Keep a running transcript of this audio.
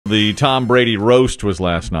the Tom Brady roast was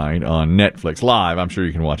last night on Netflix Live. I'm sure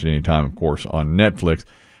you can watch it anytime, of course, on Netflix.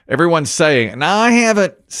 Everyone's saying, now I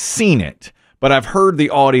haven't seen it, but I've heard the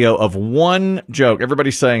audio of one joke.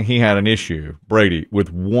 Everybody's saying he had an issue, Brady,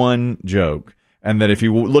 with one joke. And that if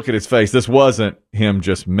you look at his face, this wasn't him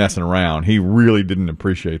just messing around. He really didn't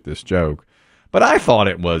appreciate this joke. But I thought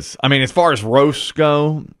it was, I mean, as far as roasts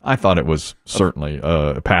go, I thought it was certainly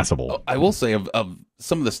passable. I will say, of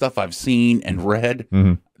some of the stuff I've seen and read,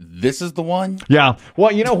 this is the one. Yeah.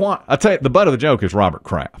 Well, you know what? I'll tell you, the butt of the joke is Robert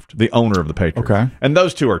Kraft, the owner of the Patriots. Okay. And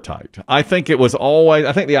those two are tight. I think it was always,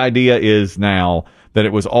 I think the idea is now that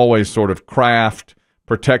it was always sort of Kraft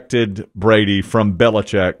protected Brady from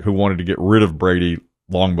Belichick, who wanted to get rid of Brady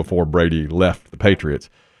long before Brady left the Patriots.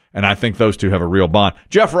 And I think those two have a real bond.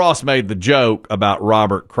 Jeff Ross made the joke about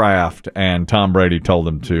Robert Kraft, and Tom Brady told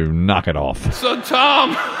him to knock it off. So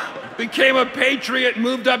Tom became a Patriot,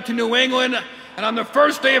 moved up to New England, and on the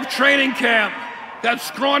first day of training camp, that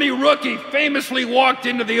scrawny rookie famously walked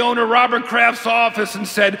into the owner, Robert Kraft's office, and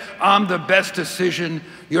said, "I'm the best decision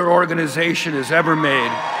your organization has ever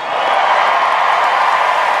made."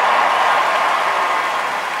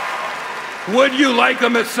 Would you like a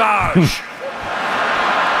massage?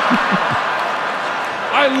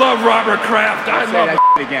 I love Robert Kraft. I love that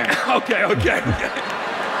again.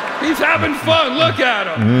 Okay. He's having fun. Look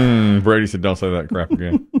at him. Brady said, don't say that crap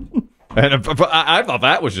again. And I thought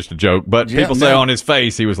that was just a joke, but people say on his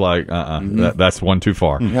face he was like, that's one too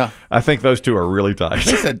far. Yeah. I think those two are really tight.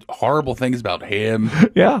 They said horrible things about him.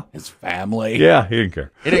 Yeah. His family. Yeah, he didn't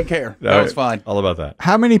care. He didn't care. That was fine. All about that.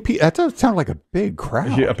 How many people? That does sound like a big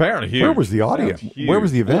crowd. Yeah, apparently huge. Where was the audience? Where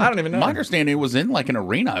was the event? Well, I don't even know. My understanding, it was in like an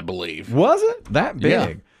arena, I believe. Was it that big?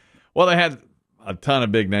 Yeah. Well, they had a ton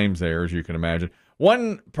of big names there, as you can imagine.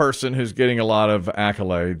 One person who's getting a lot of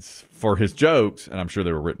accolades for his jokes, and I'm sure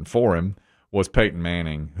they were written for him, was Peyton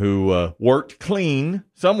Manning, who worked clean.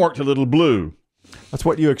 Some worked a little blue. That's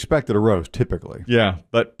what you expect at a roast, typically. Yeah,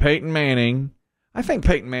 but Peyton Manning, I think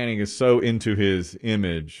Peyton Manning is so into his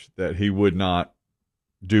image that he would not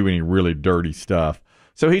do any really dirty stuff.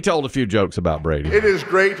 So he told a few jokes about Brady. It is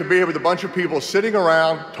great to be here with a bunch of people sitting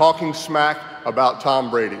around talking smack about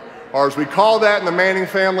Tom Brady, or as we call that in the Manning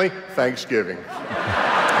family, Thanksgiving.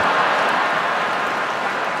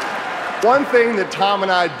 One thing that Tom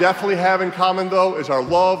and I definitely have in common, though, is our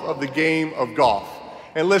love of the game of golf.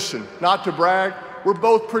 And listen, not to brag, we're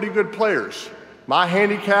both pretty good players. My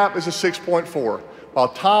handicap is a 6.4, while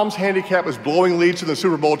Tom's handicap is blowing leads in the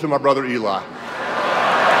Super Bowl to my brother Eli.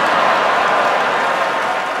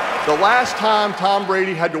 The last time Tom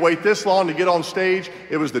Brady had to wait this long to get on stage,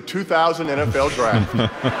 it was the 2000 NFL Draft.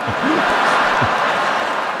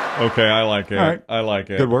 Okay, I like it. All right. I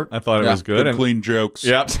like it. Good work. I thought it was good. Good clean jokes.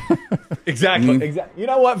 Yep. Exactly. You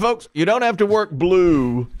know what, folks? You don't have to work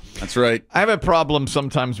blue. That's right. I have a problem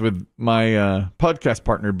sometimes with my podcast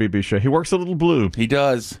partner, BB Shea. He works a little blue. He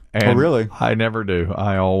does. And really? I never do.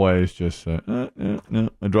 I always just no,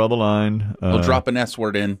 I draw the line. He'll drop an S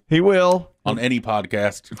word in. He will. On any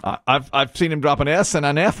podcast. I've seen him drop an S and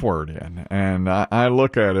an F word in, and I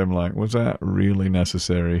look at him like, was that really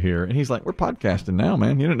necessary here? And he's like, we're podcasting now,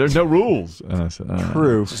 man. You know, there's no rules. And I said,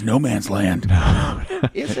 True. This is no man's land.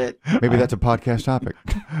 Is it? Maybe that's a podcast topic.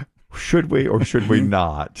 Should we or should we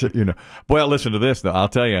not? You know. Well, listen to this though. I'll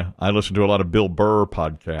tell you, I listened to a lot of Bill Burr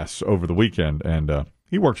podcasts over the weekend, and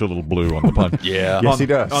he works a little blue on the podcast. Yeah. Yes, he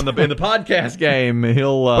does. In the podcast game,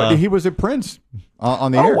 he'll. But he was at Prince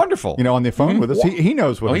on the air. Oh, wonderful. You know, on the phone with us. He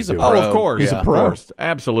knows what he's doing. Oh, of course. He's a pro. Of course.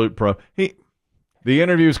 Absolute pro. The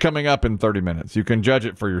interview's coming up in 30 minutes. You can judge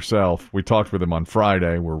it for yourself. We talked with him on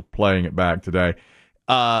Friday. We're playing it back today.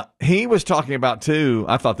 He was talking about, too,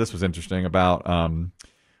 I thought this was interesting, about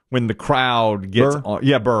when the crowd gets Burr? on.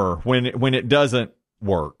 Yeah, Burr. When it doesn't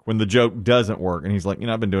work, when the joke doesn't work. And he's like,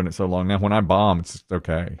 I've been doing it so long now. When I bomb, it's just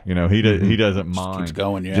okay. He doesn't mind. Keeps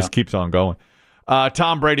going, yeah. Just keeps on going.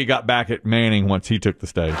 Tom Brady got back at Manning once he took the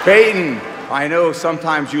stage. Peyton, I know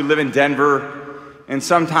sometimes you live in Denver and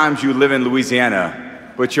sometimes you live in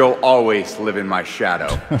Louisiana, but you'll always live in my shadow.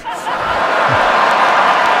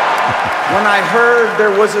 When I heard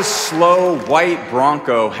there was a slow white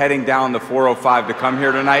Bronco heading down the 405 to come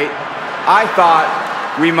here tonight, I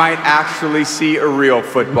thought we might actually see a real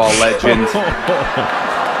football legend.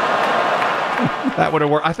 That would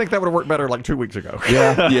have worked. I think that would have worked better like 2 weeks ago.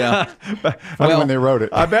 Yeah. Yeah. Funny when they wrote it.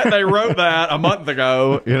 I bet they wrote that a month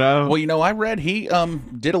ago, Well, I read he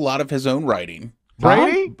did a lot of his own writing.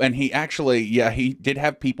 Brady? And he actually, he did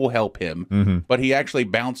have people help him, but he actually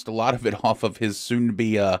bounced a lot of it off of his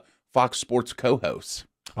soon-to-be Fox Sports co-hosts.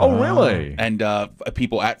 Oh, really? And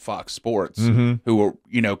people at Fox Sports who were,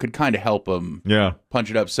 could kind of help him punch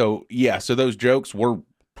it up. So, so those jokes were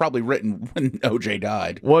probably written when OJ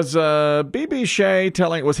died. Was BB Shea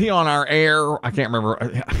was he on our air? I can't remember.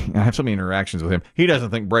 I have so many interactions with him. He doesn't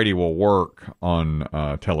think Brady will work on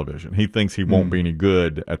television. He thinks he won't be any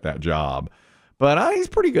good at that job. But he's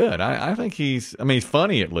pretty good. I think he's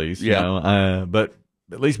funny at least. But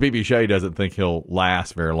at least BB Shea doesn't think he'll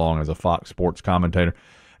last very long as a Fox Sports commentator.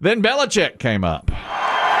 Then Belichick came up.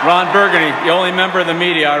 Ron Burgundy, the only member of the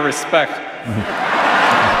media I respect.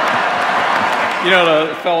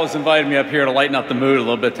 The fellas invited me up here to lighten up the mood a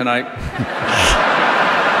little bit tonight.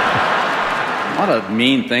 A lot of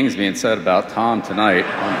mean things being said about Tom tonight.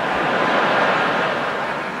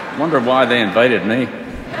 I wonder why they invited me.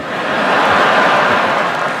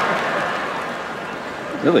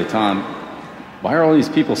 Really, Tom, why are all these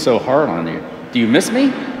people so hard on you? Do you miss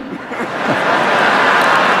me?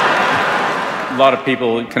 A lot of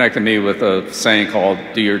people connected me with a saying called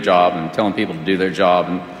 "do your job" and telling people to do their job.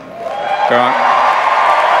 And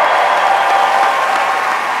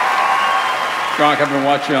Gronk, I've been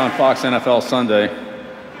watching you on Fox NFL Sunday,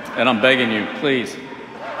 and I'm begging you, please,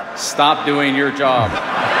 stop doing your job.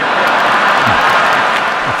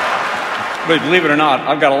 But believe it or not,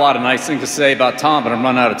 I've got a lot of nice things to say about Tom, but I'm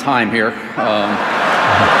running out of time here.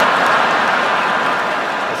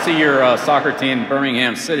 I see your soccer team,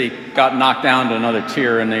 Birmingham City, got knocked down to another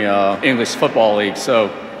tier in the English Football League, so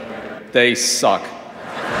they suck.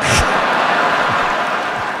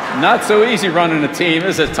 Not so easy running a team,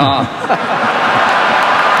 is it, Tom?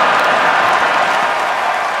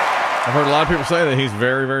 I've heard a lot of people say that he's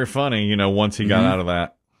very, very funny, once he got out of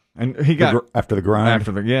that. And he got after the grind.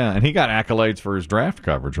 And he got accolades for his draft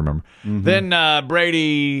coverage, remember? Then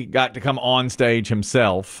Brady got to come on stage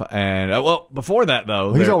himself. And, before that,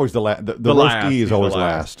 though. He's always the roastee is always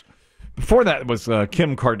last. Before that was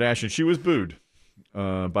Kim Kardashian. She was booed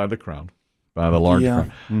by the crowd, by the large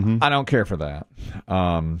crowd. I don't care for that.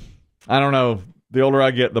 I don't know. The older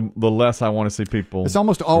I get, the less I want to see people. It's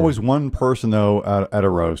almost always one person, though, at a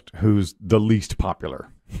roast who's the least popular.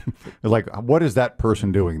 Like, what is that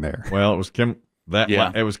person doing there? Well, it was Kim.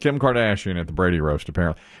 It was Kim Kardashian at the Brady roast.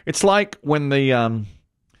 Apparently, it's like when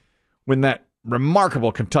that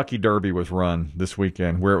remarkable Kentucky Derby was run this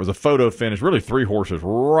weekend, where it was a photo finish, really 3 horses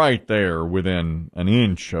right there within an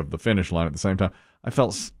inch of the finish line at the same time. I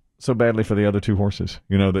felt so badly for the other 2 horses,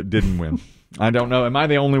 that didn't win. I don't know. Am I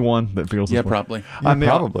the only one that feels this way? Probably.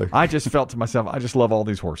 Probably. I just felt to myself, I just love all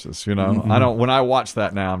these horses, I don't. When I watch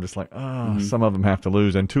that now, I'm just like, some of them have to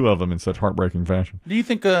lose, and 2 of them in such heartbreaking fashion. Do you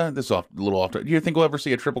think this is a little off? Do you think we'll ever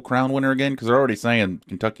see a Triple Crown winner again? Because they're already saying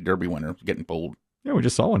Kentucky Derby winner getting pulled. Yeah, we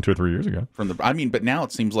just saw one 2 or 3 years ago. But now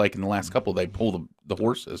it seems like in the last couple they pull the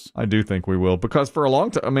horses. I do think we will, because for a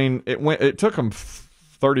long time, it took them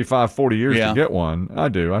 35, 40 years to get one. I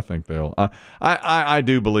do. I think they'll. I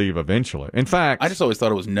do believe eventually. In fact, I just always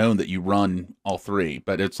thought it was known that you run all 3,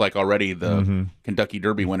 but it's like already the Kentucky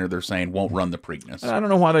Derby winner they're saying won't run the Preakness. I don't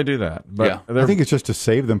know why they do that, but I think it's just to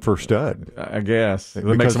save them for stud. I guess they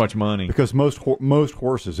make so much money because most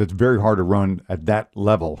horses, it's very hard to run at that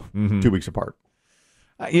level 2 weeks apart.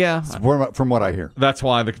 From what I hear, that's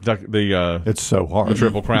why it's so hard. The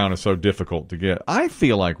Triple Crown is so difficult to get. I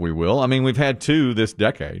feel like we will. We've had 2 this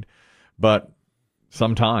decade, but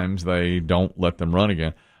sometimes they don't let them run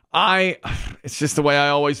again. It's just the way I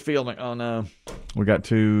always feel. Like, oh no, we got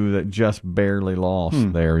 2 that just barely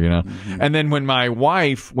lost there, And then when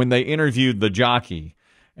they interviewed the jockey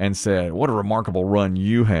and said, "What a remarkable run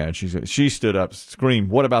you had," she stood up, screamed,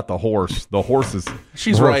 "What about the horse? The horse is."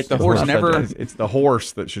 She's right. The horse never. It's the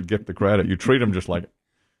horse that should get the credit. You treat them just like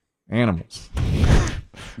animals.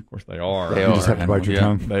 Of course, they are. You just have to bite your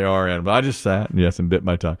tongue. They are animals. I just sat and bit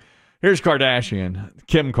my tongue. Here's Kim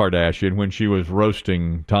Kardashian, when she was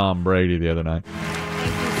roasting Tom Brady the other night.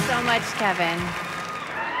 Thank you so much, Kevin.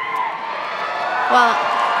 Well,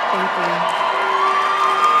 thank you.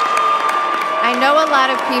 I know a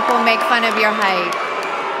lot of people make fun of your height.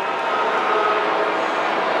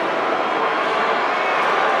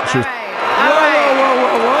 All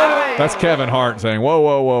right. That's Kevin Hart saying, whoa,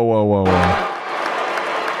 whoa, whoa, whoa, whoa, whoa.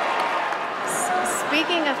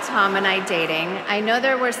 Speaking of Tom and I dating, I know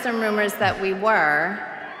there were some rumors that we were,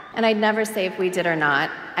 and I'd never say if we did or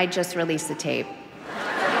not. I'd just release the tape.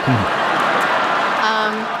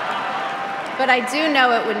 But I do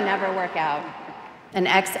know it would never work out. An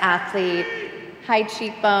ex-athlete, high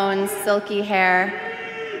cheekbones, silky hair.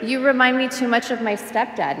 You remind me too much of my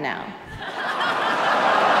stepdad now.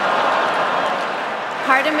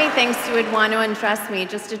 Part of me thinks you would want to undress me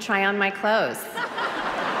just to try on my clothes.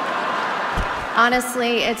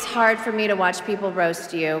 Honestly, it's hard for me to watch people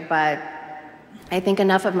roast you, but I think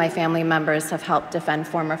enough of my family members have helped defend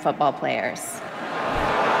former football players.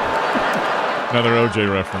 Another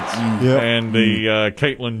OJ reference. Yep. And the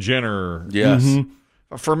Caitlyn Jenner. Yes.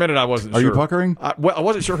 For a minute, I wasn't Are sure. you puckering? I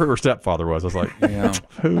wasn't sure who her stepfather was. I was like,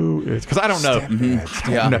 who is? Because I don't know.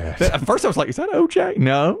 No. At first, I was like, is that OJ?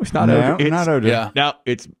 No, it's not OJ. It's not OJ. Yeah. Now,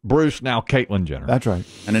 it's Bruce, now Caitlyn Jenner. That's right.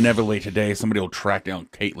 And inevitably today, somebody will track down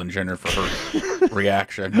Caitlyn Jenner for her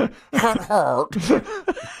reaction. Heart.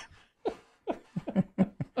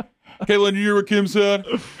 Caitlyn, you hear what Kim said?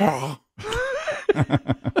 Heart.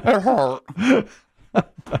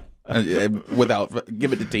 Without,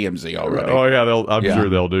 give it to TMZ already. Oh, yeah, I'm sure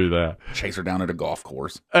they'll do that. Chase her down at a golf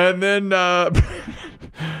course. And then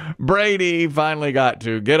Brady finally got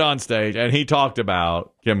to get on stage, and he talked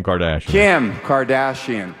about Kim Kardashian. Kim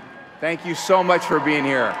Kardashian, thank you so much for being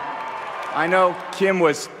here. I know Kim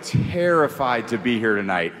was terrified to be here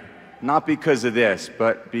tonight, not because of this,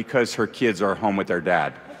 but because her kids are home with their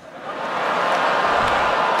dad.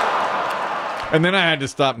 And then I had to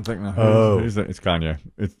stop and think, who's that? It's Kanye.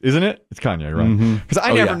 Isn't it? It's Kanye, right? Because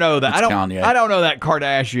I never know that. I don't know that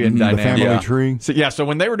Kardashian dynamic. The family tree. So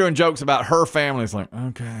when they were doing jokes about her family, it's like,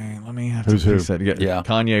 okay, let me have Who's to who?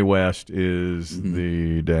 Kanye West is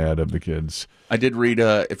the dad of the kids. I did read,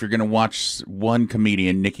 if you're going to watch one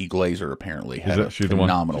comedian, Nikki Glaser apparently had a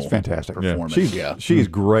phenomenal fantastic performance. She's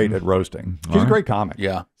great at roasting. She's a great comic.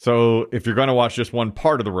 Yeah. So if you're going to watch just one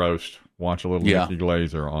part of the roast, watch a little Nikki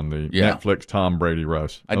Glaser on the Netflix Tom Brady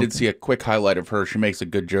roast. I did see a quick highlight of her. She makes a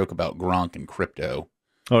good joke about Gronk and crypto.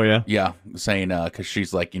 Oh, yeah? Yeah, saying, because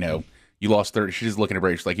she's like, you lost 30, she's looking at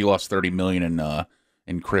Brady, she's like, you lost 30 million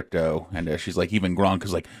in crypto. And she's like, even Gronk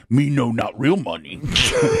is like, me no, not real money.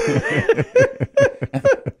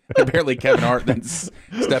 Apparently Kevin Hart then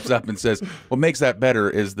steps up and says, what makes that better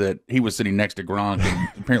is that he was sitting next to Gronk, and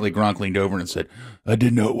apparently Gronk leaned over and said, I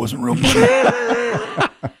didn't know it wasn't real money.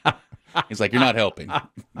 He's like, you're not helping.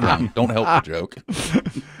 Don't help the joke.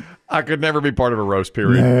 I could never be part of a roast,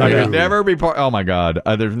 period. No. I could never be part. Oh, my God.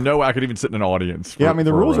 There's no way I could even sit in an audience. I mean,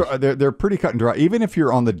 the rules are they're pretty cut and dry. Even if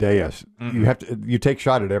you're on the dais, you take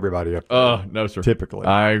shot at everybody up there. No, sir. Typically.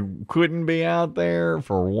 I couldn't be out there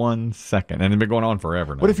for 1 second. And it's been going on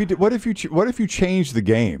forever now. What if you change the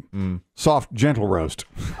game? Soft, gentle roast.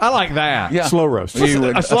 I like that. Yeah. Slow roast.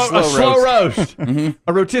 A slow roast.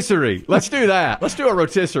 A rotisserie. Let's do that. Let's do a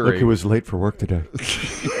rotisserie. Look who was late for work today.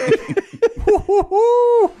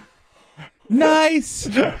 Nice.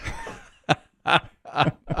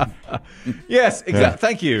 Yes, exactly.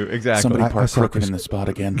 Thank you. Exactly. Somebody parked crooked Chris in the spot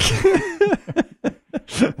again.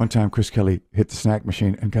 One time, Chris Kelly hit the snack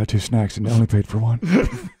machine and got 2 snacks and only paid for 1.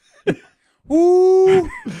 Ooh.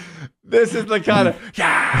 This is the kind of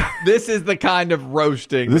This is the kind of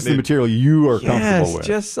roasting. This is the material you are comfortable with.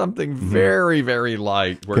 Just something very, very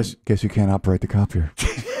light. Guess you can't operate the copier.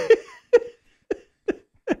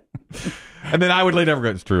 And then I would later never go,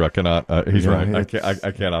 it's true, I cannot. He's right.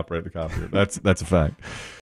 I can't operate the copier. That's a fact.